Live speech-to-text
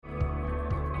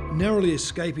Narrowly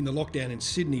escaping the lockdown in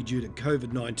Sydney due to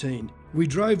COVID-19, we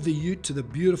drove the ute to the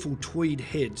beautiful Tweed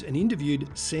Heads and interviewed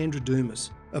Sandra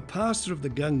Dumas, a pastor of the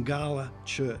Gungala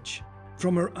Church.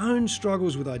 From her own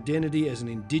struggles with identity as an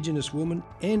Indigenous woman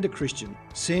and a Christian,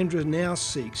 Sandra now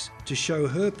seeks to show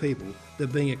her people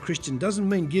that being a Christian doesn't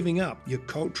mean giving up your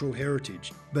cultural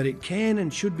heritage, but it can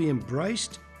and should be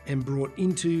embraced and brought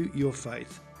into your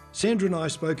faith. Sandra and I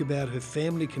spoke about her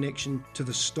family connection to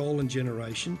the stolen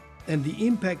generation and the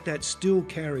impact that still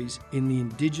carries in the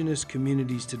Indigenous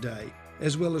communities today,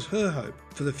 as well as her hope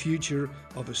for the future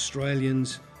of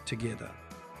Australians together.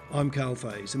 I'm Carl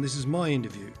Fays, and this is my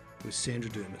interview with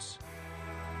Sandra Dumas.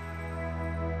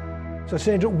 So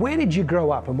Sandra, where did you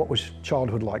grow up and what was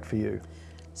childhood like for you?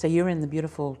 So you're in the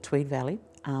beautiful Tweed Valley.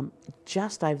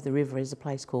 Just over the river is a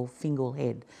place called Fingal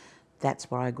Head.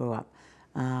 That's where I grew up.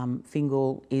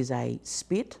 Fingal is a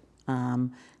spit.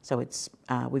 So it's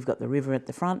we've got the river at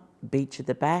the front, beach at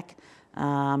the back,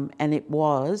 and it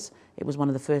was one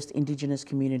of the first Indigenous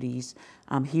communities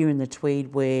here in the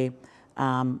Tweed where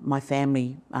my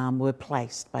family were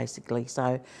placed, basically.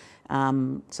 So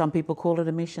some people call it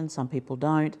a mission, some people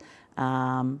don't,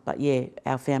 but yeah,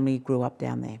 our family grew up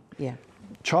down there. Yeah.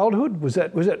 Childhood, was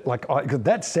it like, 'cause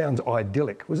that sounds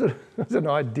idyllic. Was it an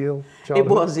ideal childhood? It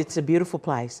was. It's a beautiful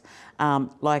place.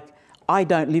 I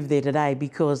don't live there today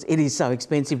because it is so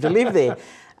expensive to live there.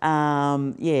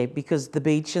 Yeah, because the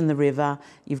beach and the river,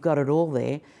 you've got it all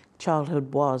there.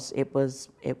 Childhood was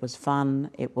fun.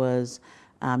 It was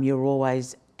you're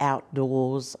always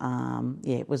outdoors.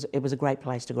 Yeah, it was a great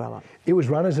place to grow up. It was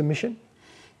run as a mission?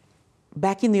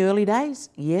 Back in the early days,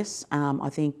 yes. I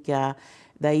think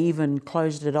they even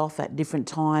closed it off at different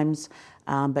times.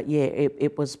 But yeah,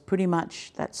 it was pretty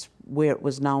much, that's where it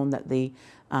was known that the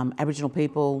Aboriginal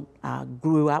people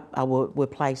grew up, were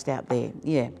placed out there.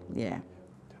 Yeah, yeah.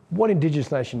 What Indigenous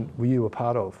nation were you a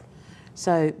part of?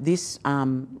 So this,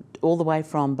 all the way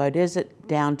from Beaudesert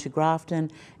down to Grafton,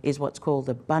 is what's called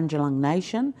the Bundjalung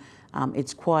Nation.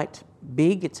 It's quite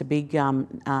big, it's a big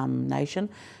nation,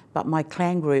 but my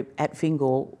clan group at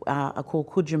Fingal are called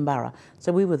Kudjambara.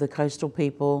 So we were the coastal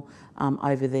people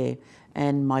over there.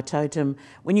 And my totem,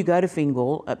 when you go to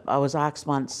Fingal, I was asked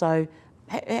once, so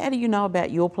how do you know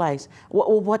about your place?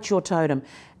 What's your totem?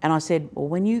 And I said, well,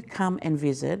 when you come and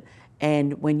visit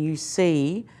and when you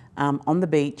see on the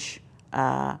beach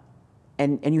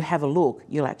and you have a look,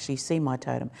 you'll actually see my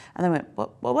totem. And they went,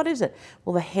 well, what is it?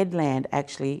 Well, the headland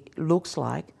actually looks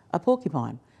like a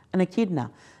porcupine, an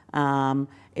echidna.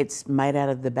 It's made out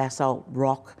of the basalt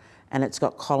rock and it's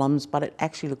got columns, but it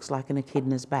actually looks like an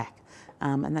echidna's back.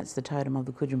 And that's the totem of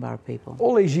the Kudjambara people.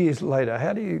 All these years later,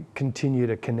 how do you continue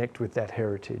to connect with that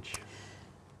heritage?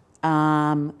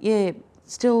 Yeah,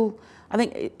 still, I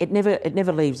think it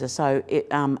never leaves us. So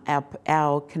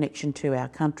our connection to our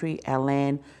country, our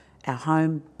land, our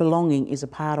home, belonging is a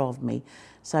part of me.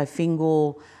 So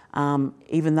Fingal,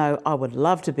 even though I would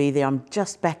love to be there, I'm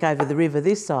just back over the river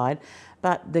this side,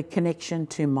 but the connection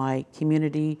to my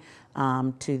community,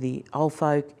 to the old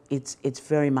folk, it's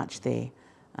very much there.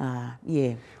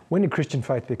 Yeah. When did Christian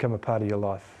faith become a part of your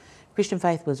life? Christian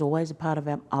faith was always a part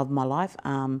of my life.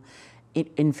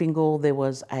 In Fingal there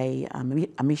was a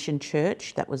mission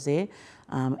church that was there.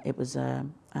 It was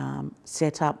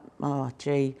set up,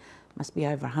 must be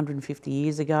over 150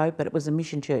 years ago, but it was a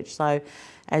mission church. So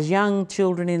as young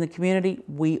children in the community,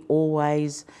 we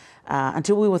always,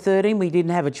 until we were 13, we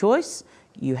didn't have a choice.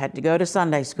 You had to go to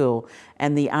Sunday school,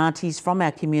 and the aunties from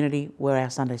our community were our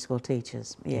Sunday school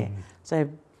teachers. Yeah, so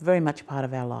very much a part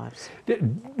of our lives.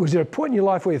 Was there a point in your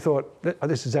life where you thought,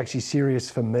 this is actually serious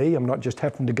for me, I'm not just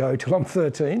having to go till I'm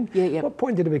 13? Yeah, yeah. What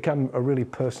point did it become a really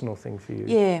personal thing for you?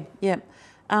 Yeah, yeah.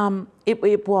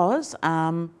 It was,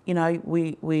 you know,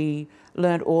 we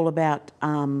learned all about,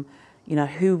 you know,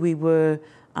 who we were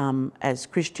as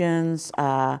Christians,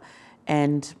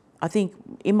 and I think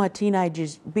in my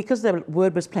teenagers, because the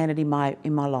word was planted in my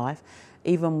life,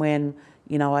 even when,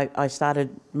 you know, I started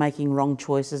making wrong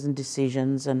choices and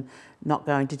decisions and not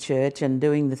going to church and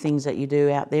doing the things that you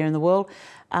do out there in the world,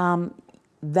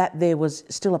 that there was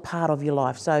still a part of your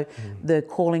life. So the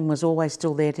calling was always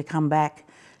still there to come back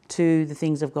to the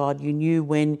things of God. You knew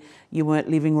when you weren't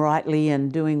living rightly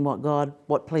and doing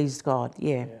what pleased God.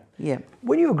 Yeah, yeah.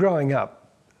 When you were growing up,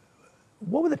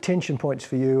 what were the tension points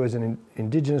for you as an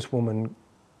Indigenous woman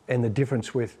and the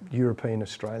difference with European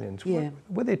Australians? Yeah.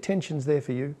 Were there tensions there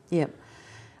for you? Yeah.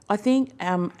 I think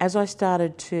as I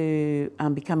started to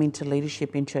become into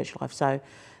leadership in church life, so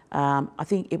I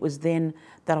think it was then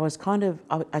that I was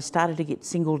I started to get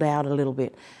singled out a little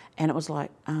bit, and it was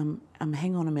like,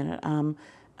 hang on a minute, I'm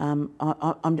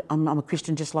a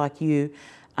Christian just like you,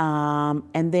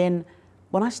 And then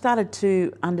when I started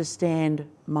to understand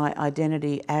my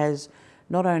identity as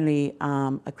not only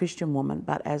a Christian woman,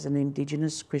 but as an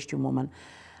Indigenous Christian woman,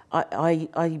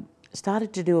 I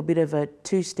started to do a bit of a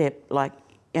two-step, like,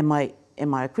 am I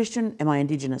a Christian? Am I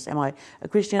Indigenous? Am I a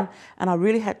Christian? And I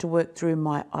really had to work through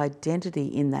my identity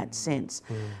in that sense.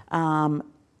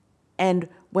 And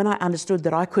when I understood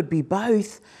that I could be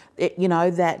both,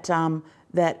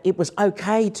 that it was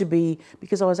okay to be,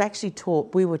 because I was actually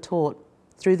taught, we were taught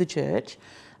through the church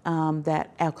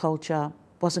that our culture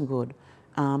wasn't good.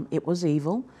 It was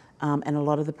evil, and a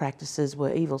lot of the practices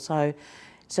were evil. So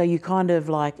you kind of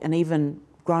like, and even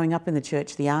growing up in the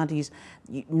church, the aunties,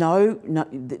 no,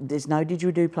 there's no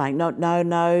didgeridoo playing, no,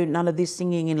 none of this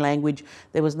singing in language.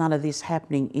 There was none of this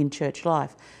happening in church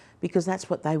life, because that's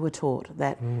what they were taught,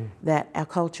 that our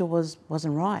culture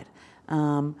wasn't right.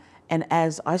 And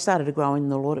as I started to grow in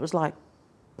the Lord, it was like,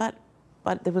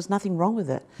 but there was nothing wrong with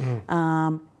it.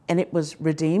 And it was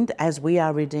redeemed as we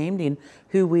are redeemed in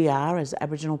who we are as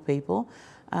Aboriginal people.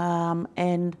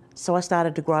 And so I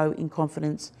started to grow in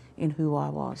confidence in who I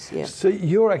was. Yeah. So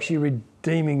you're actually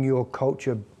redeeming your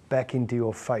culture back into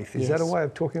your faith. Is that a way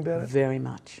of talking about it? Very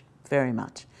much, very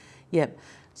much. Yep.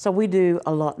 So we do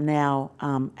a lot now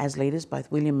as leaders,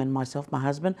 both William and myself, my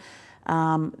husband,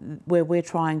 where we're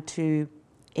trying to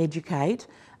educate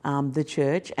the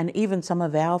church and even some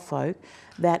of our folk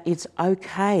that it's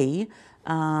okay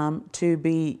to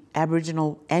be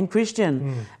Aboriginal and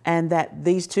Christian, and that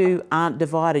these two aren't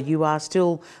divided. You are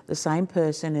still the same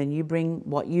person, and you bring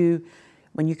what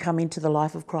when you come into the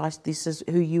life of Christ, this is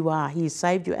who you are. He has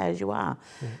saved you as you are.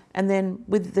 And then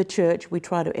with the church, we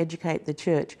try to educate the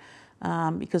church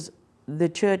because the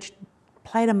church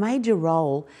played a major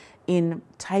role in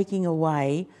taking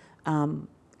away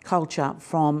culture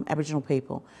from Aboriginal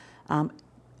people.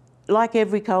 Like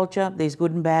every culture, there's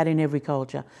good and bad in every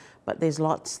culture, but there's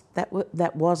lots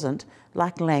that wasn't,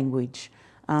 like language,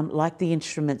 like the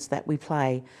instruments that we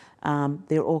play.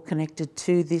 They're all connected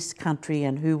to this country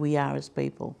and who we are as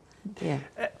people. Yeah.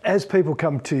 As people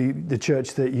come to the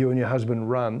church that you and your husband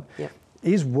run,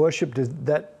 is worship, does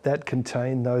that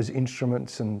contain those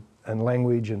instruments and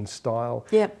language and style?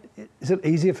 Yeah. Is it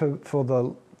easier for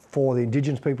the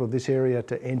Indigenous people of this area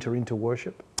to enter into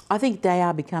worship? I think they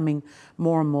are becoming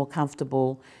more and more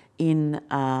comfortable in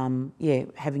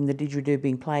having the didgeridoo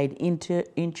being played in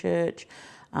church.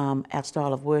 Our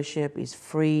style of worship is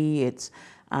free. It's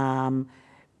I'd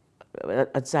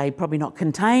say probably not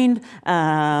contained.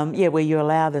 Where you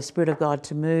allow the Spirit of God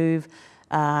to move.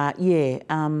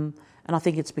 And I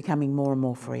think it's becoming more and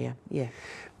more freer. Yeah.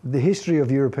 The history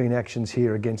of European actions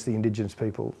here against the Indigenous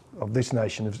people of this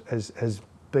nation has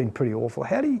been pretty awful.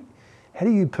 How do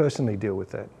you personally deal with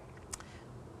that?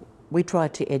 We try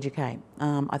to educate.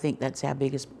 I think that's our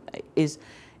biggest, is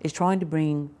trying to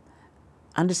bring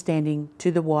understanding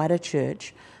to the wider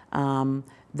church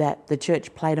that the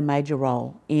church played a major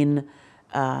role in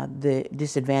the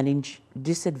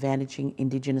disadvantaging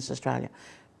Indigenous Australia.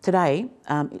 Today,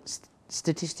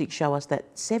 statistics show us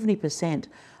that 70%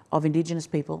 of Indigenous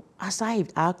people are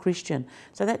saved, are Christian.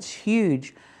 So that's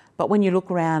huge. But when you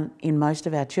look around in most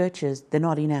of our churches, they're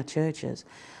not in our churches.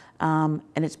 And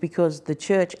it's because the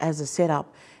church as a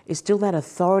setup is still that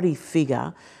authority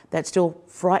figure that still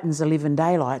frightens the living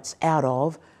daylights out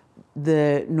of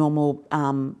the normal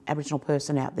Aboriginal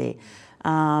person out there.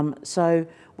 So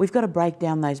we've got to break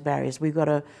down those barriers. We've got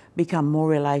to become more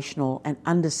relational and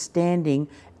understanding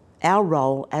our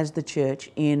role as the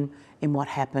church in what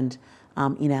happened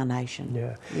in our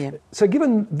nation. Yeah. So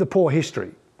given the poor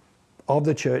history of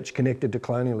the church connected to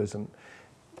colonialism,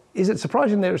 is it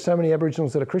surprising there are so many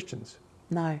Aboriginals that are Christians?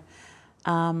 No.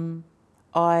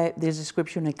 There's a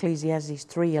scripture in Ecclesiastes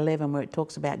 3:11 where it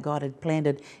talks about God had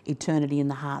planted eternity in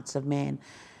the hearts of man.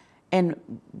 And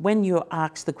when you're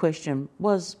asked the question,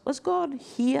 was God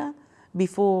here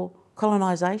before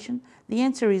colonisation? The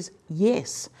answer is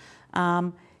yes.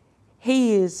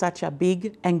 He is such a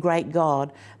big and great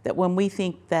God that when we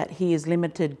think that he is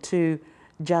limited to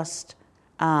just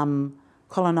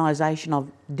colonisation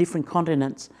of different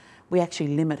continents, we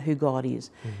actually limit who God is.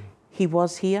 He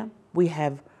was here. We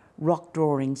have rock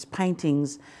drawings,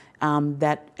 paintings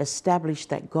that establish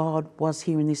that God was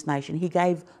here in this nation. He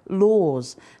gave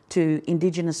laws to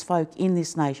Indigenous folk in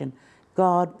this nation.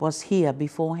 God was here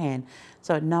beforehand.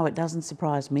 So no, it doesn't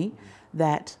surprise me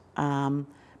that,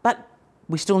 but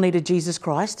we still needed Jesus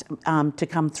Christ to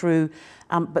come through.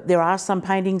 But there are some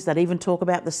paintings that even talk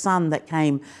about the Son that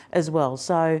came as well.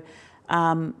 So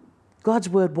God's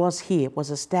word was here, was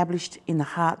established in the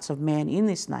hearts of man in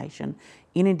this nation,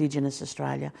 in Indigenous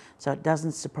Australia. So it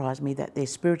doesn't surprise me that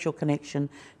there's spiritual connection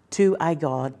to a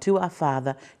God, to our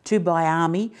Father, to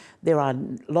Bayami. There are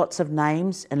lots of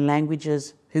names and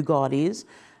languages who God is,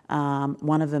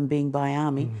 one of them being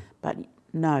Bayami, but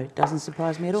no, it doesn't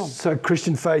surprise me at all. So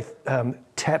Christian faith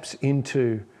taps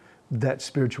into that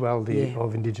spirituality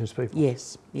of Indigenous people?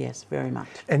 Yes, yes, very much.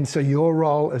 And so your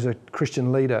role as a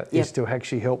Christian leader is to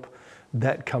actually help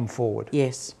that come forward?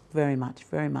 Yes, very much,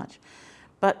 very much.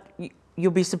 But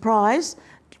you'll be surprised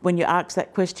when you ask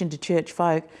that question to church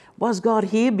folk, was God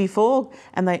here before?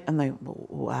 And they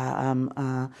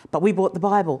but we brought the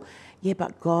Bible. Yeah,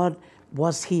 but God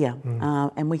was here.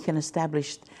 And we can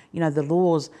establish, the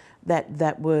laws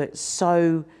that were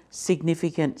so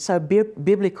significant, so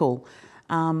biblical.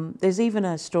 There's even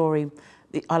a story,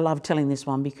 I love telling this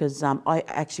one because I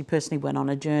actually personally went on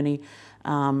a journey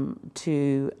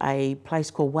to a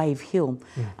place called Wave Hill.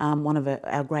 One of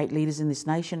our great leaders in this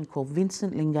nation called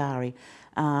Vincent Lingari,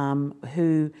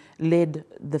 who led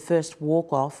the first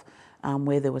walk-off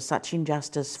where there was such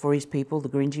injustice for his people, the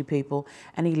Gurindji people,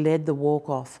 and he led the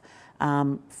walk-off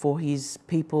for his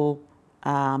people,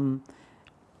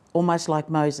 almost like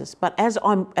Moses. But as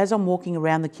I'm walking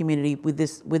around the community with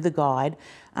the guide,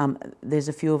 there's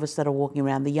a few of us that are walking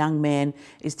around. The young man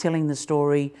is telling the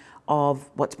story of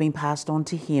what's been passed on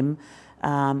to him,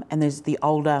 and there's the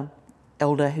elder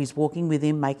who's walking with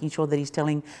him, making sure that he's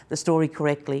telling the story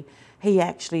correctly. He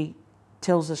actually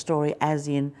tells the story as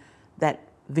in that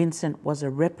Vincent was a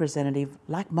representative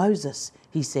like Moses,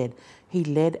 he said. He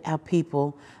led our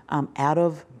people out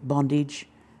of bondage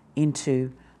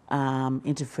into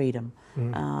freedom.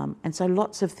 And so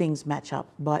lots of things match up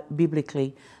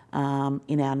biblically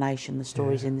in our nation, the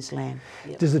stories in this land.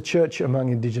 Yep. Does the church among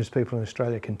Indigenous people in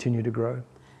Australia continue to grow?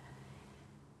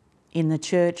 In the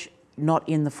church, not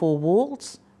in the four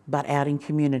walls, but out in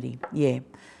community,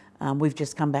 we've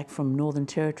just come back from Northern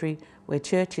Territory where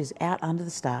church is out under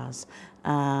the stars.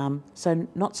 So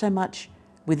not so much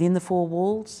within the four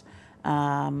walls,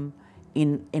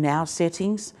 in our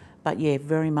settings, but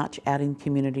very much out in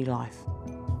community life.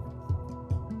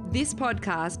 This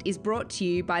podcast is brought to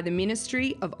you by the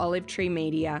Ministry of Olive Tree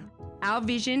Media. Our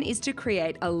vision is to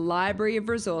create a library of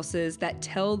resources that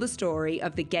tell the story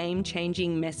of the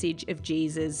game-changing message of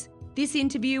Jesus. This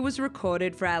interview was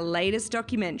recorded for our latest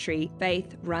documentary,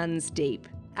 Faith Runs Deep.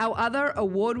 Our other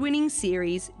award-winning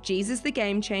series, Jesus the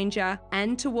Game Changer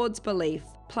and Towards Belief,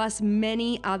 plus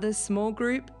many other small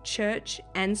group, church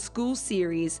and school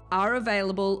series are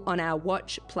available on our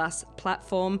Watch Plus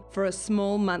platform for a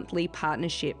small monthly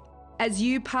partnership. As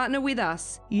you partner with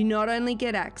us, you not only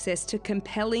get access to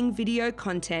compelling video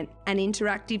content and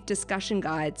interactive discussion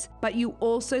guides, but you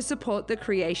also support the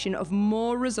creation of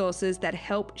more resources that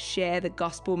help share the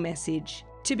gospel message.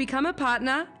 To become a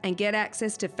partner and get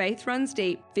access to Faith Runs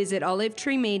Deep, visit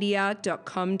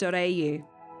olivetreemedia.com.au.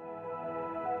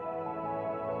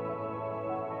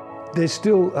 There's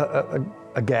still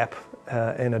a gap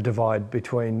and a divide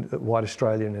between white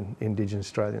Australian and Indigenous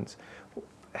Australians.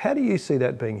 How do you see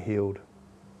that being healed?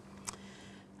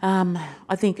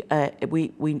 I think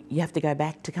you have to go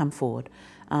back to come forward.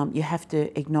 You have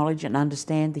to acknowledge and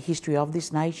understand the history of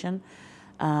this nation.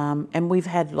 And we've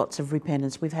had lots of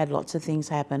repentance. We've had lots of things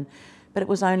happen. But it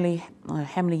was only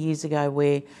how many years ago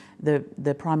where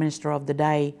the Prime Minister of the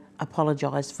day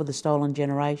apologised for the stolen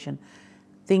generation.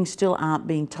 Things still aren't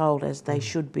being told as they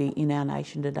should be in our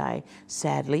nation today,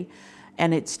 sadly.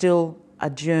 And it's still a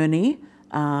journey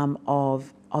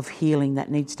of healing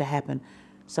that needs to happen.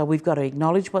 So we've got to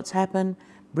acknowledge what's happened,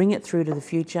 bring it through to the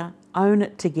future, own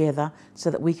it together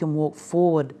so that we can walk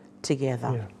forward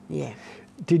together. Yeah.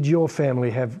 Did your family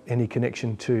have any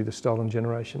connection to the stolen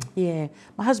generation? Yeah.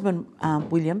 My husband,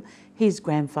 William, his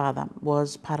grandfather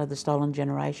was part of the stolen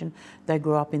generation. They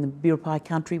grew up in the Biripi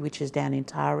country, which is down in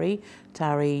Tari,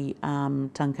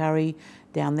 Tunkari,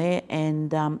 down there. And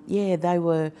they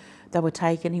were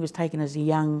taken. He was taken as a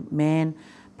young man,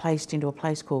 placed into a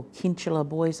place called Kinchela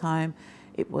Boys Home.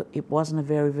 It wasn't a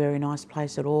very, very nice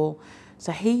place at all.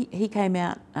 So he came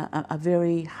out a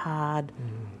very hard,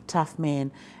 tough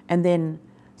man. And then,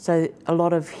 so a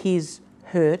lot of his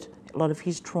hurt, a lot of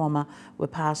his trauma were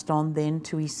passed on then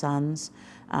to his sons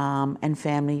and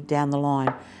family down the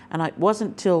line. And it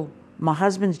wasn't till my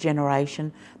husband's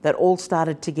generation that all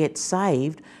started to get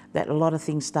saved that a lot of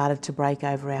things started to break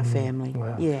over our family.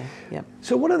 Wow. Yeah.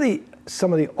 So what are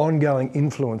some of the ongoing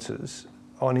influences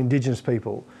on Indigenous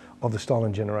people of the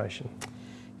stolen generation?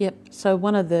 Yep. So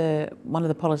one of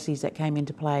the policies that came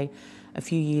into play a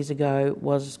few years ago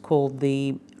was called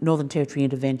the Northern Territory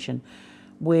Intervention,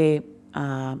 where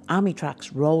army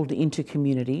trucks rolled into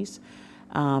communities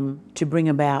to bring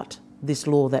about this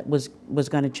law that was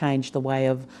going to change the way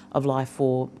of life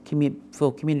for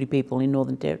community people in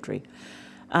Northern Territory.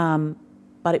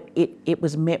 But it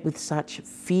was met with such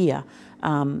fear.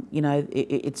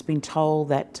 It's been told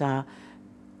that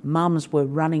mums were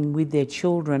running with their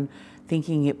children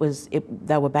thinking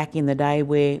they were back in the day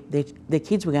where their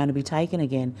kids were going to be taken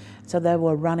again. So they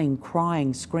were running,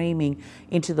 crying, screaming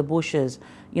into the bushes,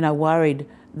 worried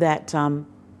that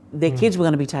their kids were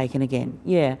going to be taken again.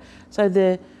 Yeah.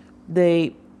 So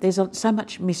there's so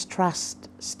much mistrust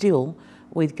still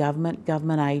with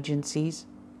government agencies,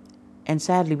 and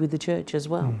sadly with the church as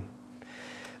well.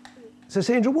 So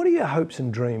Sandra, what are your hopes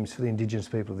and dreams for the Indigenous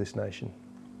people of this nation?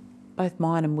 Both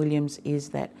mine and William's is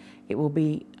that it will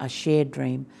be a shared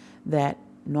dream that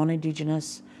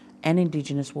non-Indigenous and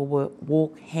Indigenous will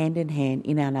walk hand in hand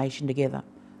in our nation together,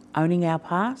 owning our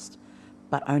past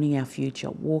but owning our future,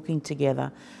 walking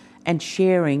together and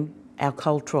sharing our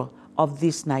culture of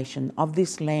this nation, of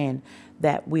this land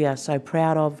that we are so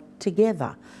proud of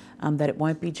together. That it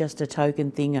won't be just a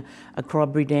token thing, a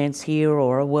corroboree dance here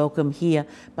or a welcome here,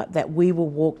 but that we will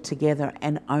walk together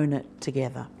and own it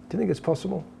together. Do you think it's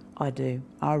possible? I do.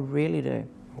 I really do.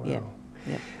 Wow.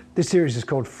 Yeah. This series is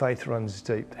called Faith Runs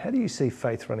Deep. How do you see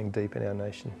faith running deep in our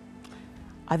nation?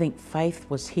 I think faith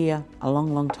was here a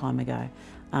long, long time ago.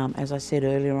 As I said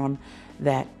earlier on,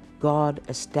 that God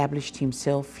established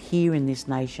himself here in this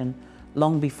nation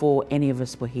long before any of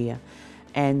us were here.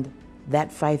 And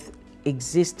that faith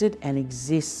existed and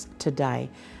exists today.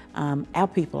 Our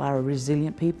people are a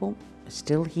resilient people,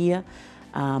 still here.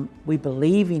 We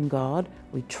believe in God,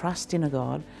 we trust in a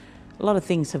God. A lot of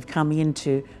things have come in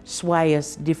to sway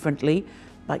us differently,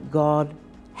 but God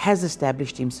has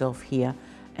established himself here,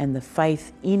 and the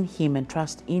faith in him and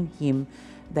trust in him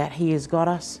that he has got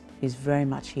us is very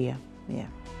much here. Yeah.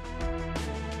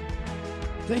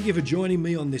 Thank you for joining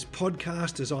me on this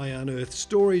podcast as I unearth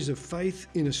stories of faith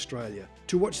in Australia.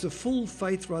 To watch the full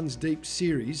Faith Runs Deep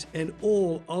series and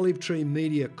all Olive Tree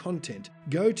Media content,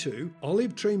 go to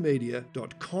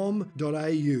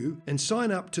olivetreemedia.com.au and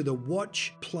sign up to the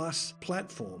Watch Plus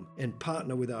platform and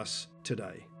partner with us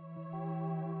today.